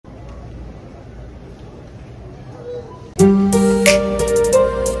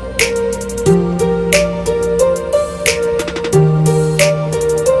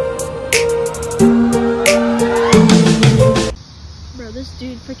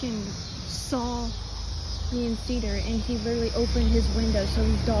freaking saw me and Cedar, and he literally opened his window so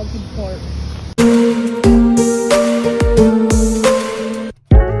his dog could bark.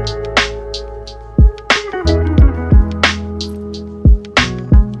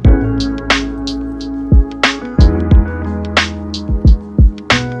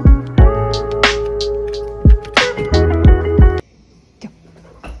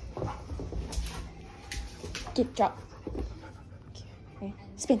 Get, drop. Okay.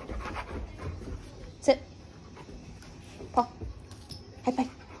 Spin. Sit. Paw. High five.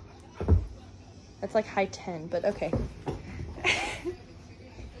 That's like high 10, but okay.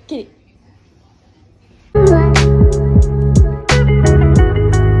 Get it.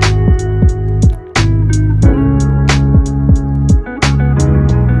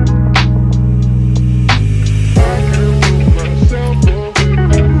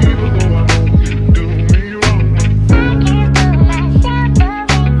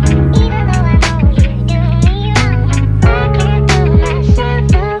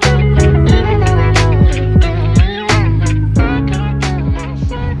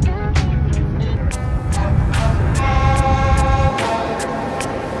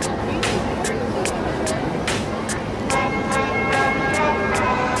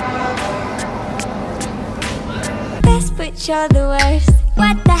 But you're the worst.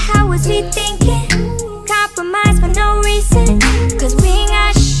 What the hell was we thinking? Compromise for no reason. Cause we ain't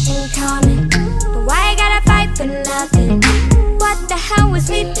got in common. But why I gotta fight for nothing? What the hell was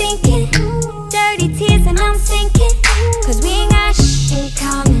we thinking? Dirty tears and I'm sinking. Cause we ain't got in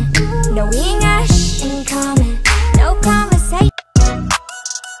common. No, we ain't got in common. No conversation.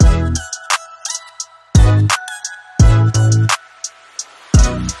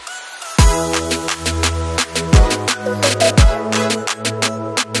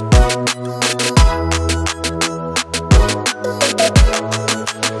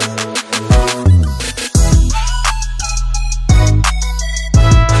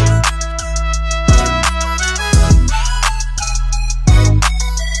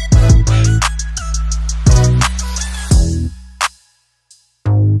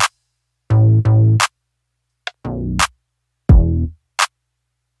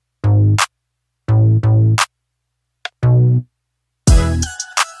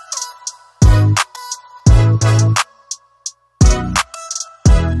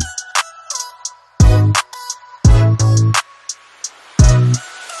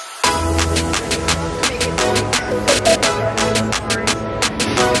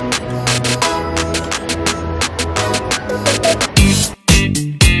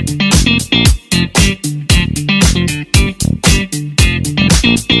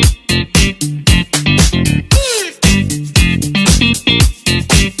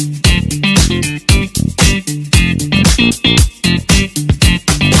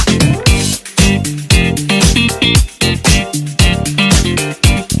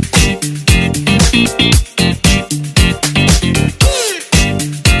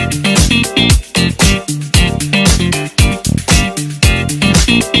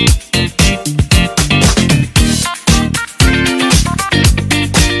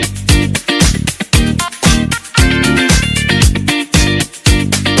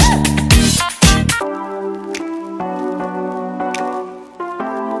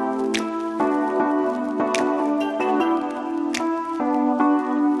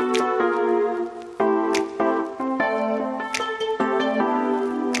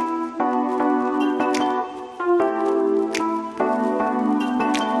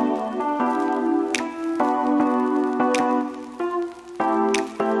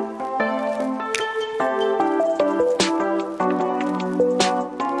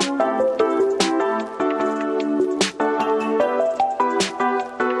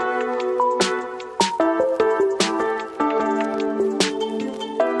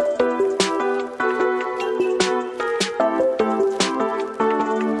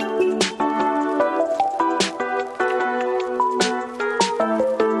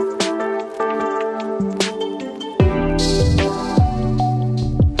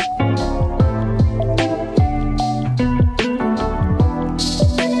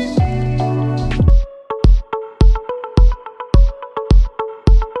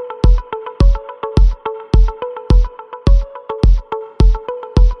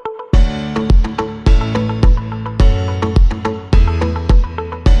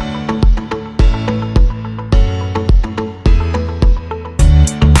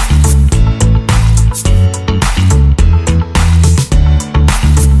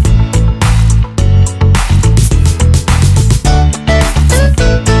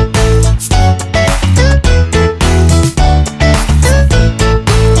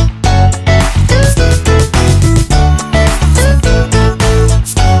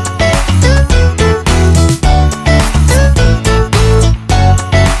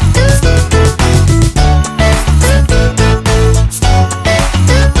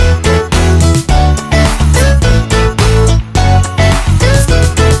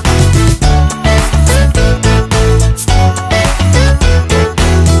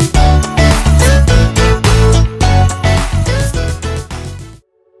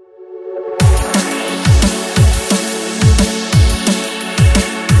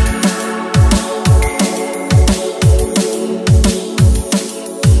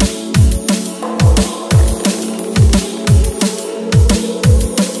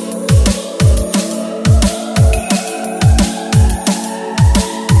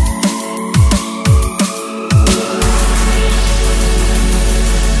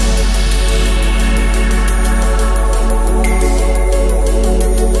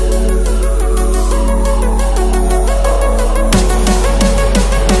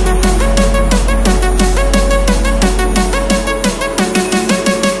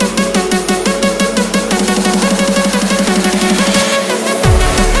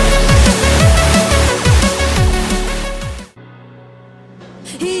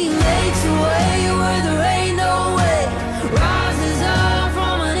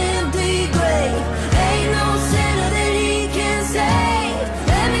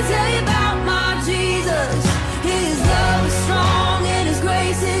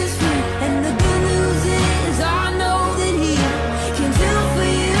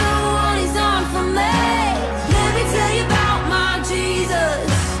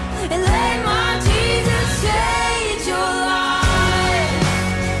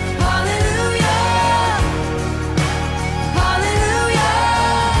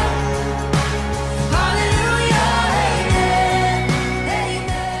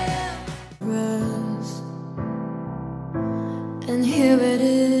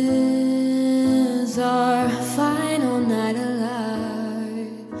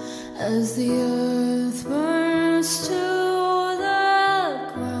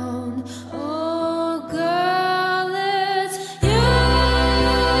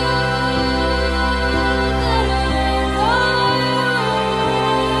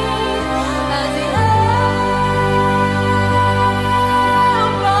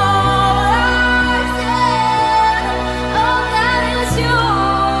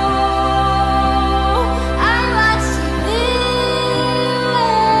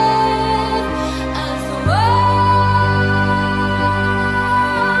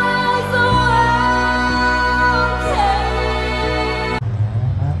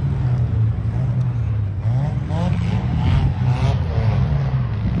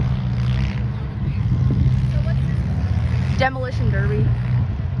 maybe.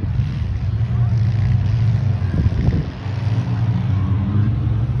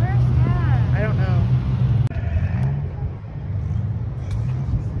 I don't know.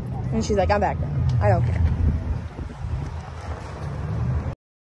 And she's like, I'm back now. I don't care.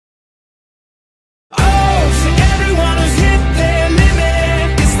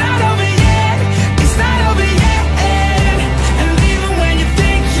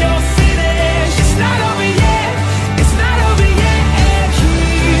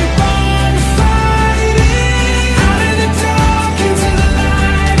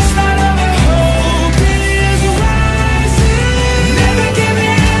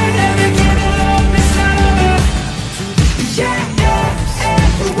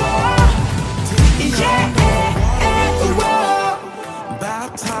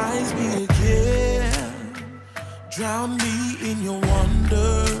 Baptize me again, drown me in your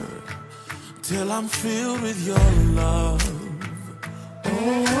wonder, till I'm filled with your love.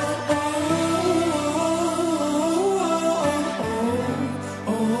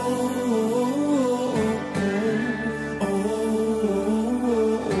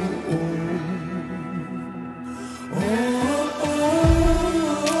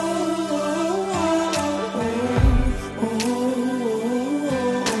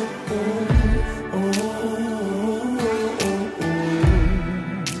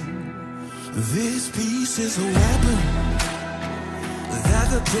 This peace is a weapon that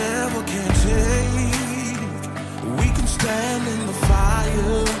the devil can't take. We can stand in the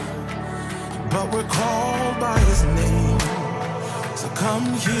fire, but we're called by his name. So come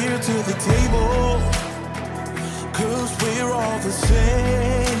here to the table, 'cause we're all the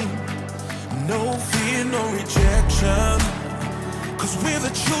same. No fear, no rejection, 'cause we're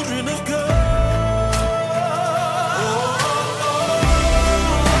the children of God.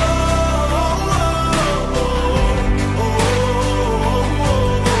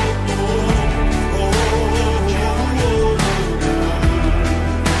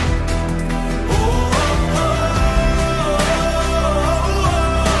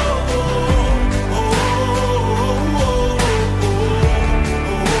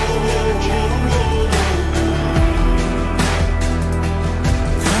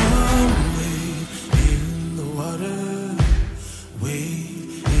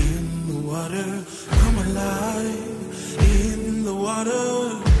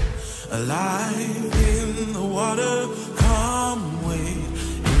 Alive in the water, come wade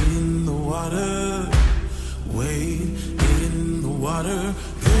in the water, wade in the water.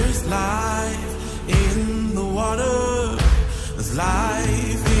 There's life in the water, there's life.